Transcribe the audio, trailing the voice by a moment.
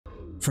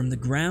From the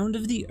ground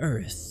of the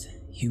earth,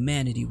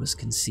 humanity was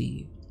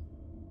conceived,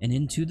 and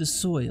into the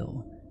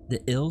soil, the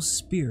ill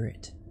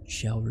spirit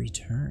shall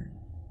return.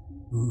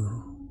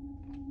 Ooh,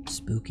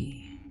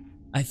 spooky.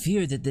 I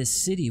fear that this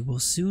city will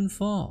soon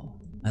fall.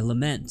 I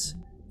lament,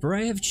 for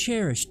I have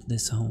cherished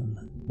this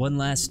home. One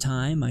last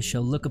time I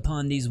shall look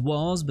upon these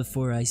walls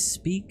before I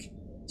speak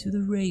to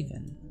the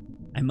raven.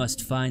 I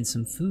must find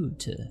some food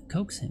to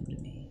coax him to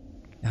me.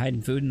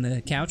 Hiding food in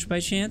the couch by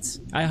chance?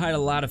 I hide a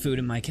lot of food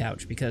in my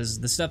couch because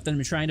the stuff that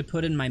I'm trying to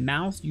put in my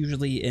mouth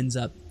usually ends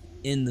up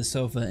in the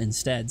sofa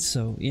instead,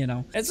 so, you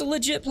know, it's a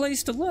legit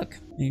place to look.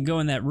 You can go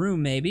in that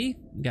room, maybe.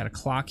 We got a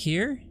clock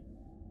here,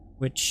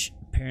 which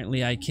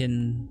apparently I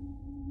can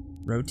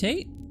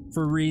rotate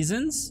for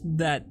reasons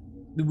that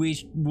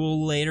we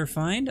will later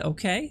find.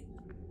 Okay.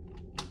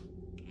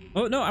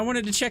 Oh, no, I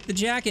wanted to check the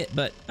jacket,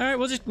 but all right,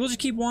 we'll just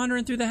keep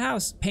wandering through the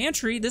house.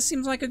 Pantry, this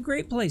seems like a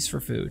great place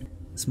for food.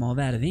 A small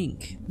vat of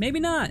ink. Maybe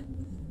not.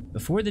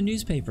 Before the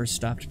newspapers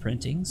stopped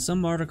printing,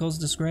 some articles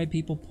describe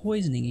people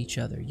poisoning each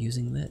other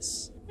using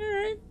this. All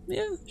right,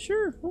 yeah,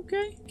 sure,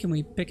 okay. Can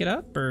we pick it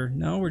up, or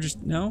no, we're just,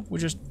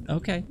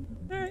 okay.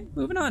 All right,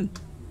 moving on.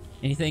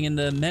 Anything in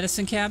the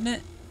medicine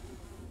cabinet?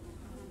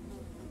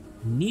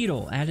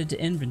 Needle added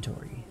to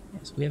inventory.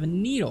 Yes, we have a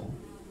needle.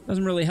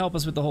 Doesn't really help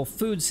us with the whole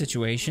food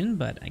situation,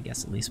 but I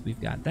guess at least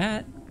we've got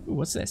that. Ooh,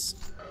 what's this?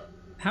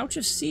 Pouch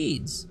of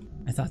seeds.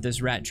 I thought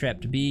this rat trap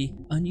to be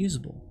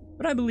unusable,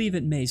 but I believe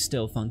it may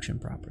still function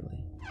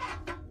properly.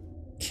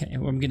 Okay,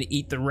 well, I'm gonna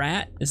eat the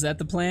rat. Is that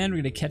the plan? We're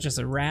gonna catch us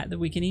a rat that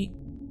we can eat?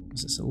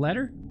 Is this a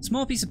letter?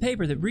 Small piece of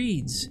paper that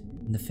reads,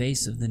 "In the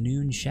face of the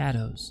noon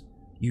shadows,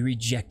 you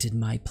rejected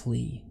my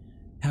plea.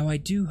 How I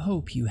do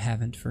hope you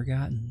haven't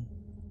forgotten."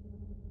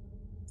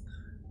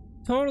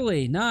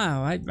 Totally, no,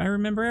 I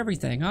remember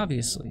everything,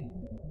 obviously.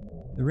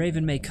 The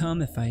raven may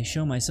come if I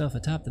show myself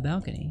atop the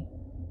balcony.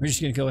 We're just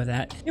gonna go with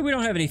that. Yeah, we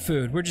don't have any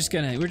food. We're just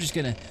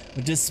gonna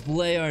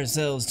display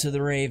ourselves to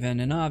the raven,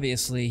 and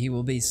obviously he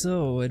will be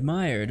so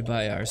admired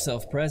by our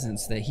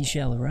self-presence that he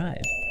shall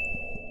arrive.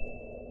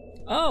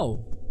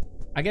 Oh,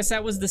 I guess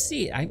that was the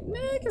seat. I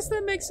guess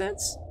that makes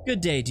sense.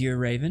 Good day, dear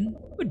raven.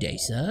 Good day,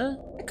 sir.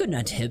 I could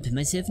not help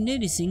myself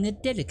noticing a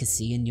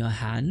delicacy in your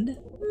hand.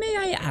 May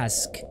I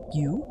ask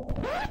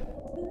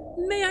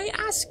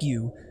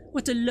you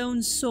what a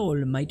lone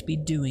soul might be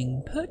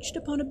doing perched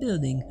upon a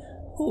building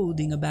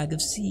holding a bag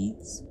of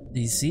seeds?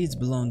 These seeds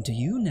belong to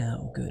you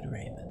now, good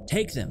raven.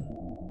 Take them.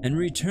 In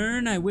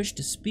return, I wish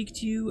to speak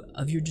to you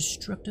of your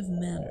destructive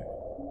manner.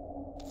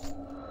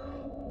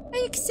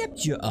 I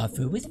accept your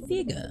offer with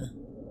vigor,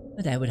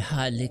 but I would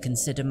hardly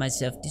consider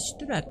myself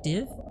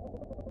destructive.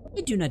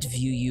 I do not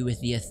view you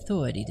with the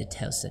authority to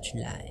tell such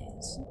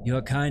lies.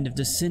 Your kind have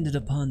descended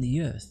upon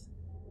the earth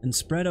and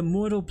spread a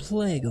mortal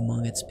plague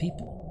among its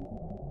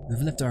people.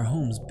 We've left our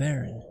homes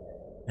barren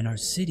and our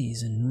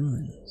cities in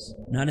ruins.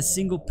 Not a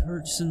single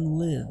person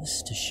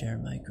lives to share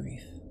my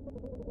grief.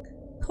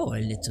 Poor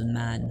little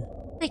man.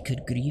 I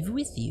could grieve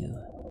with you.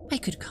 I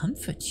could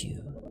comfort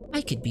you.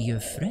 I could be your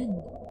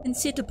friend and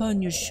sit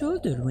upon your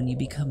shoulder when you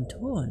become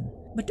torn,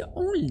 but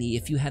only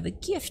if you have a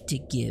gift to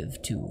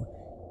give to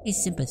a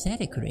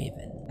sympathetic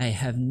raven. I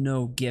have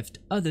no gift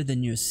other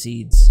than your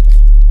seeds.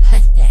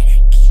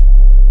 Pathetic.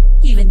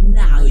 Even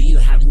now you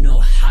have no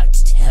heart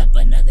to help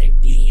another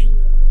being.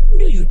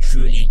 Do you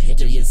truly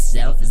picture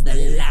yourself as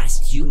the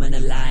last human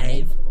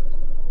alive?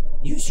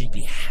 You should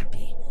be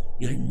happy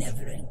you'll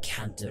never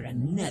encounter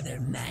another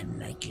man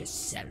like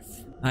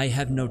yourself. I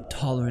have no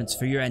tolerance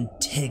for your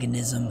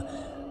antagonism,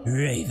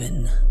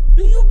 Raven.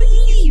 Do you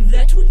believe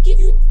that will give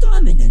you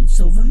dominance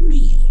over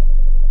me?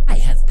 I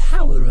have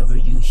power over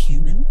you,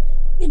 human,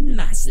 in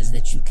masses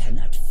that you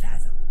cannot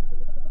fathom.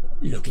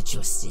 Look at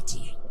your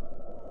city.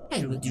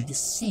 I will do the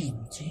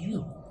same to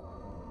you.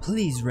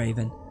 Please,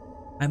 Raven.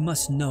 I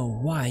must know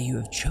why you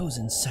have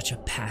chosen such a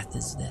path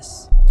as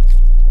this.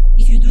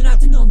 If you do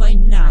not know by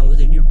now,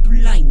 then your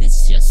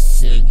blindness shall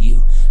serve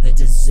you a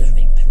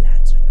deserving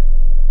platter.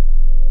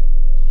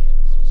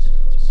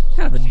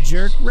 Kind of a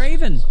jerk,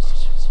 Raven.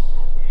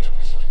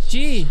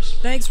 Gee,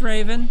 thanks,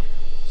 Raven.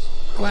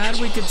 Glad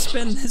we could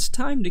spend this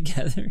time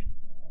together.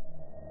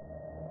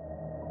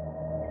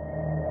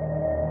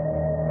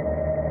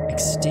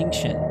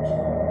 Extinction.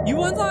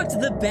 You unlocked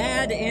the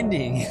bad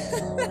ending.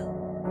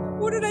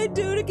 What did I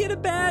do to get a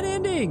bad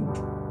ending?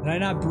 Did I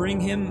not bring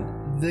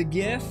him the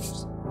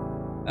gift?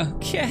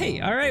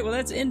 Okay, alright, well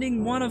that's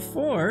ending 1 of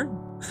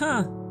 4.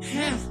 Huh.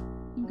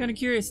 I'm kinda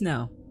curious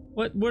now.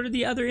 What are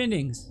the other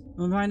endings?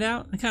 Wanna find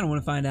out? I kinda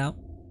wanna find out.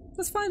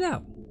 Let's find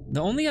out.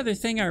 The only other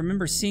thing I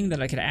remember seeing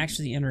that I could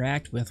actually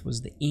interact with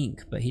was the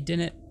ink, but he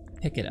didn't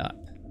pick it up.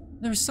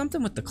 There was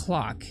something with the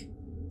clock,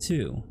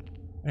 too.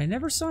 But I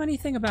never saw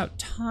anything about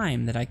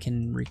time that I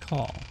can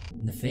recall.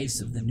 In the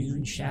face of the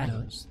noon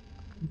shadows.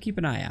 Keep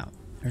an eye out.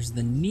 There's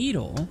the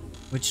needle,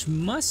 which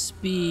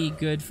must be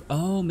good for,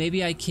 oh,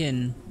 maybe I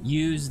can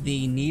use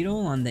the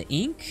needle on the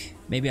ink?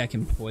 Maybe I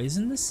can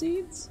poison the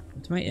seeds?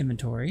 Into my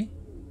inventory.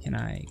 Can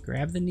I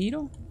grab the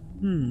needle?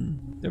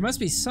 There must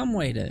be some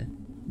way to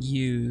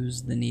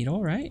use the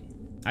needle, right?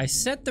 I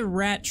set the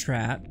rat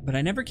trap, but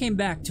I never came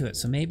back to it,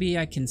 so maybe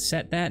I can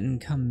set that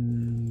and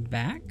come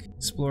back?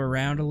 Explore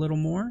around a little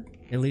more,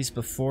 at least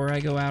before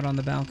I go out on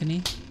the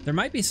balcony. There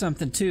might be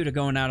something, too, to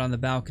going out on the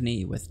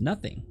balcony with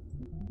nothing.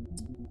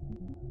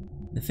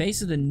 The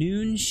face of the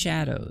noon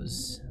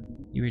shadows.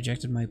 You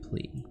rejected my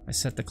plea. I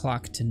set the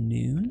clock to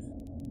noon.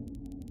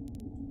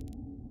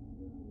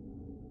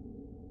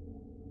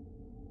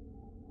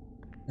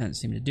 Doesn't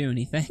seem to do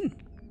anything.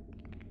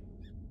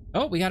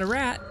 Oh, we got a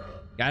rat.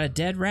 Got a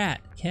dead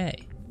rat.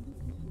 Okay.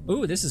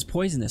 Ooh, this is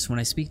poisonous. When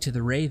I speak to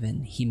the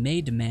raven, he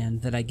may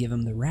demand that I give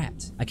him the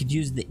rat. I could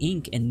use the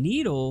ink and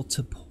needle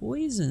to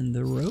poison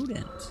the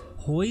rodent.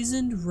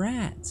 Poisoned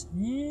rat.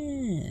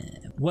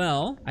 Yeah.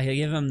 Well, I could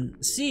give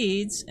him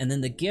seeds, and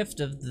then the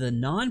gift of the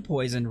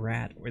non-poisoned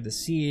rat, or the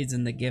seeds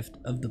and the gift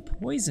of the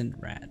poisoned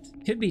rat.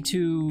 Could be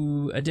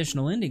 2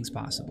 additional endings,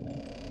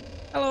 possibly.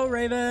 Hello,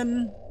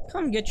 raven.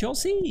 Come get your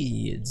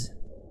seeds.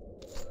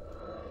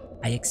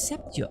 I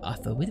accept your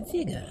offer with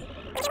vigor.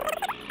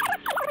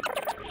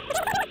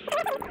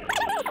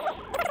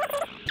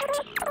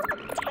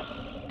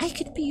 I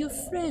could be your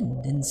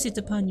friend and sit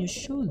upon your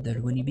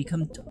shoulder when you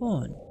become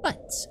torn,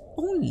 but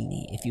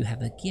only if you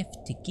have a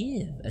gift to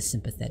give a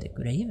sympathetic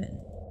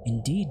raven.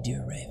 Indeed,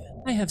 dear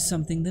raven, I have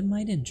something that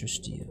might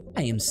interest you.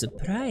 I am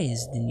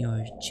surprised in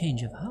your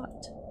change of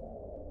heart.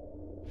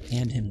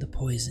 Hand him the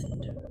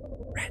poisoned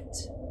rat.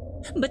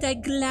 But I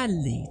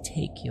gladly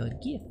take your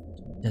gift.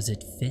 Does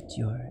it fit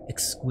your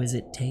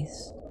exquisite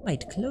taste?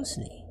 Quite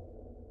closely.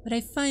 But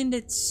I find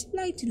it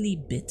slightly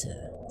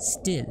bitter.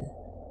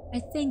 Still,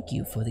 I thank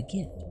you for the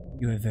gift.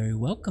 You are very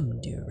welcome,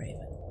 dear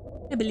raven.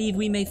 I believe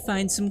we may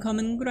find some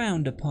common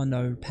ground upon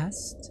our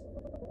past.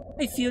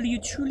 I feel you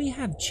truly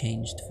have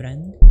changed,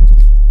 friend.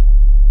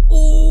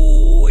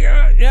 Oh,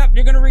 yeah,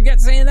 you're gonna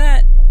regret saying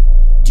that.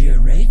 Dear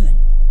raven,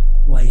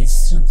 why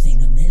is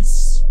something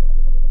amiss?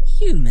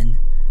 Human,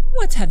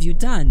 what have you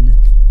done?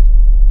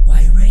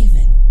 Why,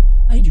 raven,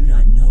 I do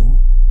not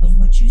know of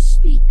what you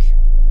speak.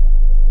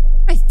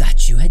 I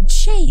thought you had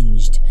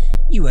changed.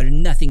 You are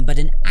nothing but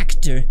an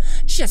actor,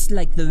 just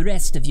like the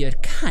rest of your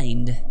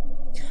kind.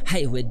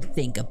 I would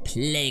think a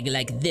plague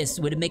like this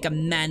would make a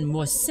man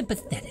more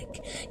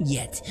sympathetic,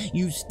 yet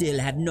you still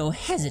have no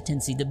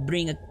hesitancy to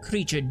bring a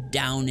creature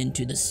down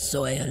into the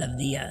soil of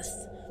the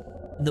earth.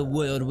 The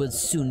world will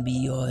soon be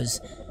yours,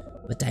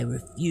 but I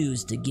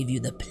refuse to give you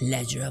the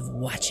pleasure of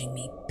watching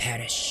me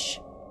perish.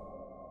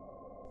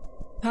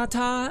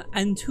 Ta-ta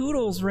and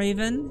toodles,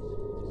 Raven.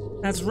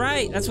 That's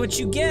right, that's what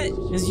you get,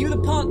 is you the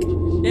punk.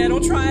 Yeah,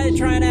 don't try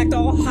and act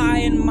all high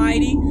and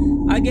mighty.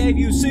 I gave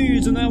you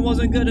seeds and that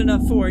wasn't good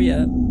enough for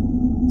you.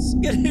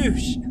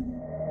 Skadoosh.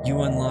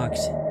 You unlocked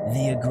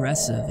the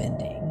aggressive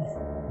ending,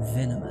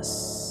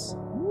 Venomous.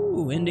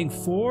 Ooh, ending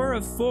 4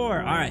 of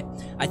 4. All right,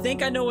 I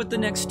think I know what the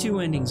next 2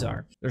 endings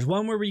are. There's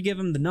one where we give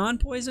him the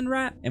non-poison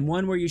rat and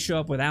one where you show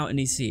up without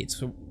any seeds.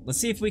 So let's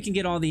see if we can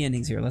get all the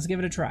endings here. Let's give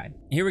it a try.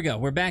 Here we go,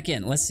 we're back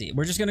in. Let's see,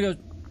 we're just gonna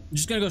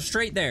go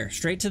straight there,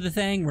 straight to the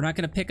thing. We're not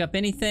gonna pick up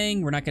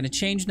anything. We're not gonna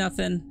change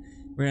nothing.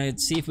 We're gonna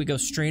see if we go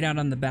straight out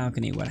on the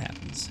balcony, what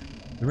happens.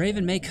 The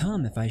raven may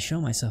come if I show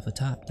myself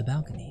atop the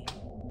balcony.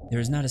 There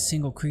is not a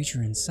single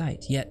creature in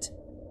sight, yet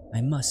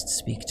I must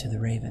speak to the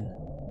raven.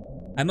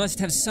 I must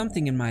have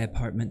something in my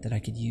apartment that I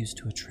could use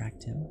to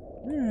attract him.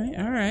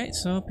 All right,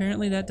 so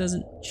apparently that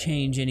doesn't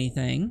change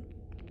anything.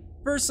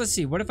 First, let's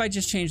see, what if I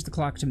just change the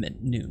clock to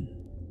noon?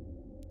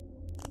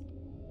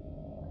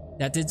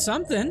 That did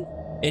something.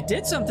 It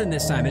did something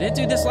this time. It didn't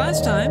do this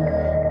last time.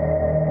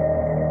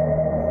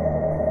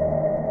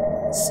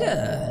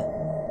 Sir,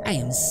 I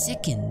am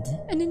sickened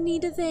and in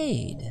need of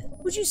aid.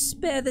 Would you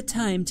spare the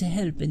time to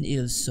help an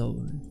ill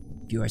soul?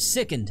 If you are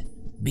sickened,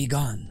 be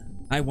gone.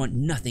 I want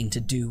nothing to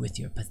do with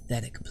your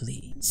pathetic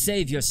plea.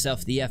 Save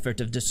yourself the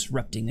effort of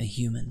disrupting a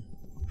human.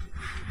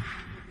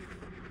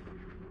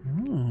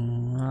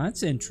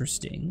 That's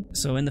interesting.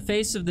 So in the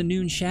face of the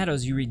noon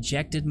shadows, you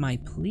rejected my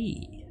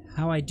plea.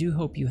 How I do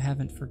hope you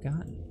haven't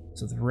forgotten.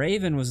 So the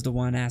raven was the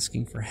one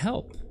asking for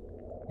help,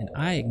 and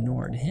I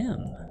ignored him.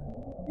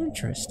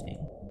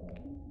 Interesting.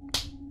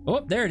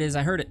 Oh, there it is.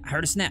 I heard it. I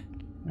heard a snap.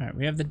 All right,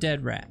 we have the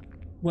dead rat.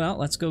 Well,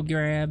 let's go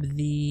grab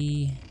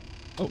the...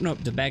 Oh, no,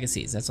 the bag of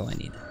seeds. That's all I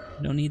need.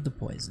 No need the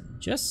poison.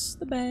 Just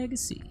the bag of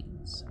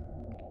seeds.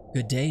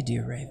 Good day,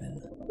 dear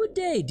raven. Good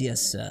day, dear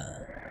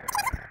sir.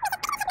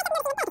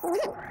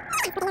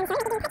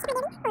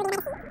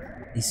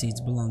 These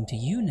seeds belong to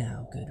you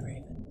now, good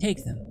raven.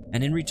 Take them,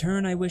 and in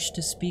return I wish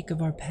to speak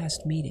of our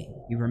past meeting.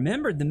 You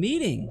remembered the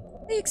meeting.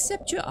 I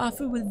accept your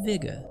offer with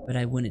vigor, but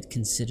I wouldn't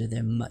consider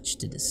there much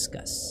to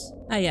discuss.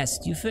 I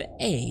asked you for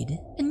aid,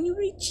 and you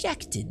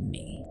rejected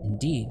me.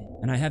 Indeed,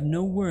 and I have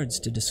no words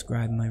to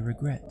describe my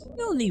regret.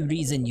 The only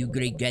reason you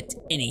regret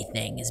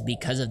anything is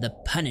because of the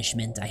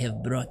punishment I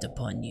have brought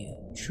upon you.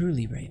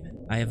 Truly,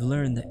 Raven, I have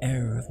learned the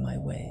error of my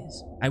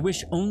ways. I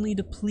wish only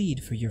to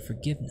plead for your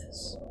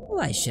forgiveness.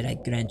 Why should I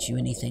grant you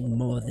anything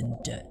more than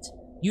dirt?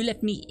 You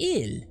left me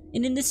ill,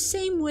 and in the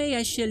same way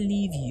I shall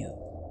leave you.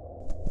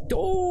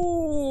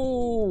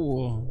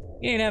 Oh,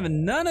 you ain't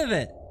having none of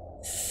it.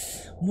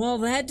 Well,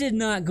 that did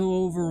not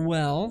go over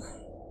well.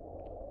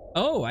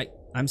 Oh,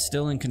 I'm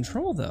still in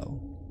control, though.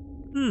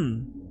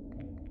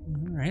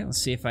 All right,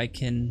 let's see if I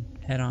can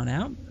head on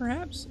out,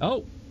 perhaps.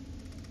 Oh,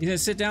 he's gonna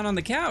sit down on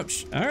the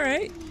couch. All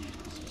right.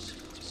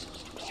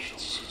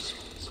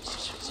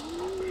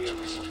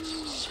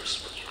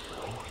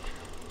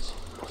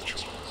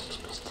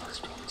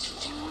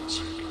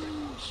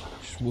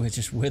 We're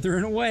just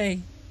withering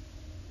away.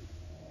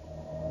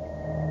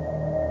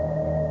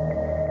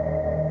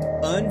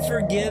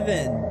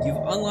 Unforgiven. You've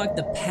unlocked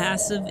the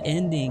passive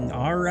ending.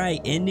 All right,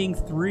 ending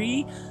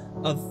 3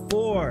 of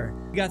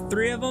 4. We got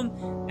 3 of them,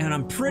 and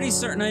I'm pretty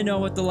certain I know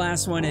what the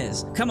last one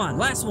is. Come on,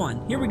 last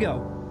one. Here we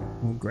go.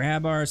 We'll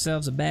grab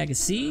ourselves a bag of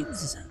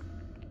seeds.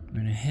 We're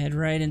gonna head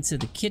right into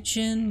the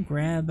kitchen,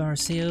 grab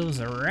ourselves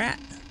a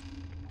rat.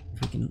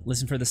 If we can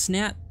listen for the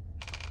snap.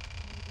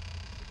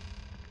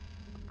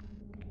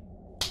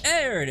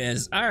 There it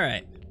is. All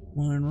right.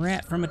 One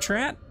rat from a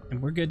trap,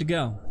 and we're good to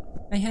go.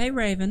 Hey,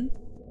 Raven.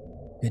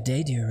 Good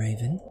day, dear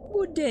Raven.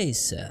 Good day,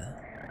 sir.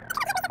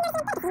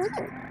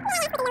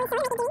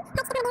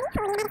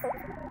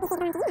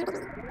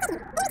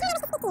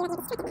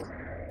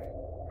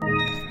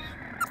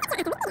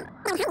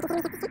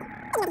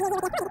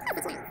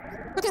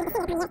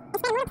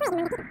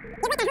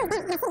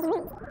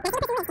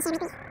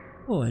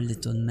 Poor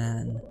little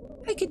man.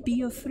 I could be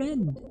your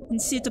friend and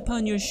sit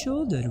upon your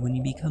shoulder when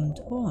you become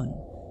torn.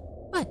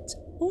 But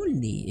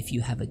only if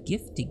you have a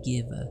gift to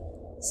give,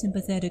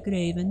 sympathetic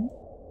Raven.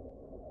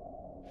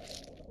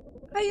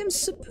 I am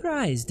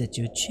surprised at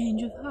your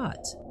change of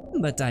heart,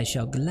 but I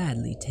shall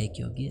gladly take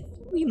your gift.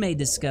 We may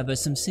discover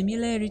some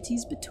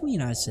similarities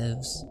between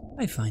ourselves.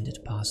 I find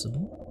it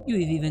possible. You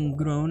have even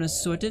grown a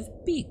sort of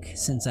beak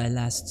since I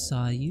last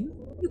saw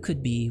you. You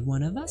could be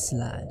one of us,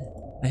 lad.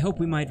 I hope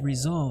we might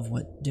resolve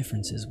what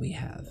differences we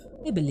have.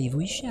 I believe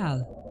we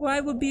shall. For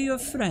I will be your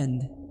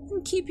friend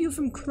and keep you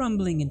from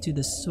crumbling into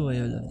the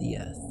soil of the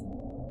earth.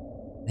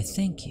 I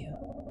thank you.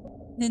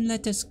 Then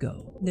let us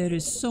go. There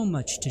is so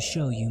much to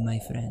show you, my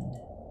friend.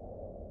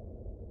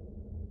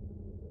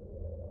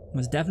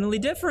 Was definitely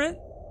different.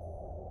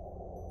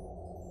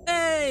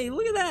 Hey,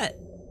 look at that.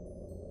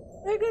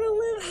 They're gonna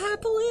live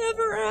happily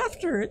ever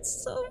after.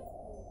 It's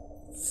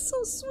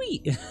so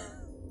sweet.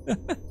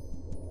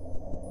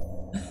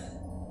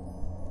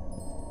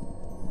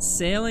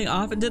 Sailing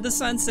off into the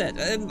sunset.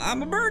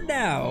 I'm a bird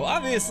now,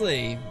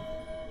 obviously.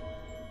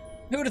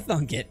 Who'd have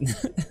thunk it?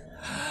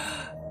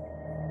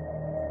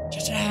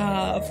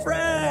 Cha-cha,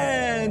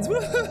 friends!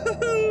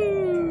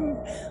 Woohoo!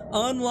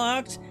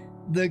 Unlocked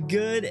the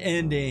good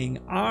ending.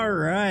 All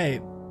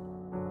right.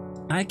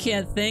 I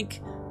can't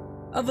think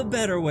of a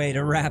better way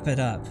to wrap it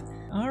up.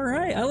 All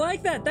right, I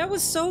like that. That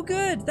was so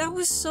good. That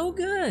was so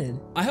good.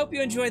 I hope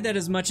you enjoyed that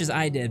as much as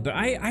I did, but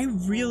I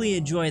really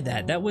enjoyed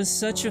that. That was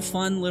such a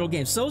fun little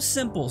game. So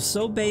simple,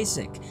 so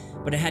basic,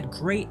 but it had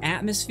great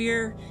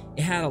atmosphere.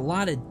 It had a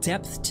lot of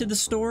depth to the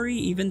story,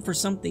 even for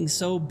something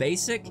so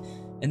basic.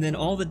 And then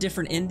all the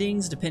different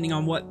endings, depending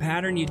on what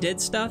pattern you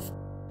did stuff.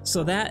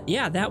 So that,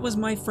 yeah, that was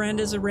My Friend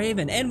is a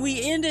Raven. And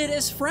we ended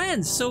as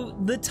friends, so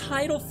the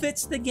title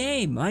fits the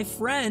game. My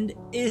Friend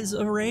is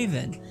a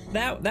Raven.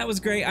 That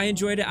was great. I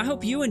enjoyed it. I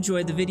hope you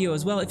enjoyed the video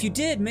as well. If you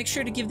did, make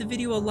sure to give the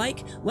video a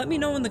like. Let me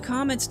know in the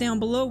comments down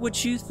below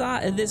what you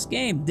thought of this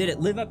game. Did it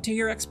live up to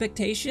your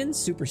expectations?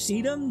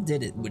 Supersede them?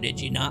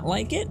 Did you not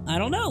like it? I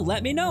don't know.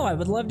 Let me know. I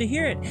would love to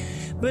hear it.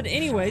 But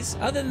anyways,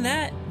 other than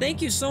that,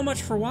 thank you so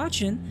much for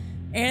watching.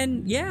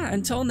 And yeah,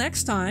 until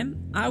next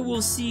time, I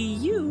will see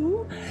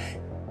you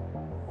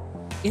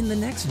in the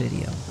next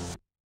video.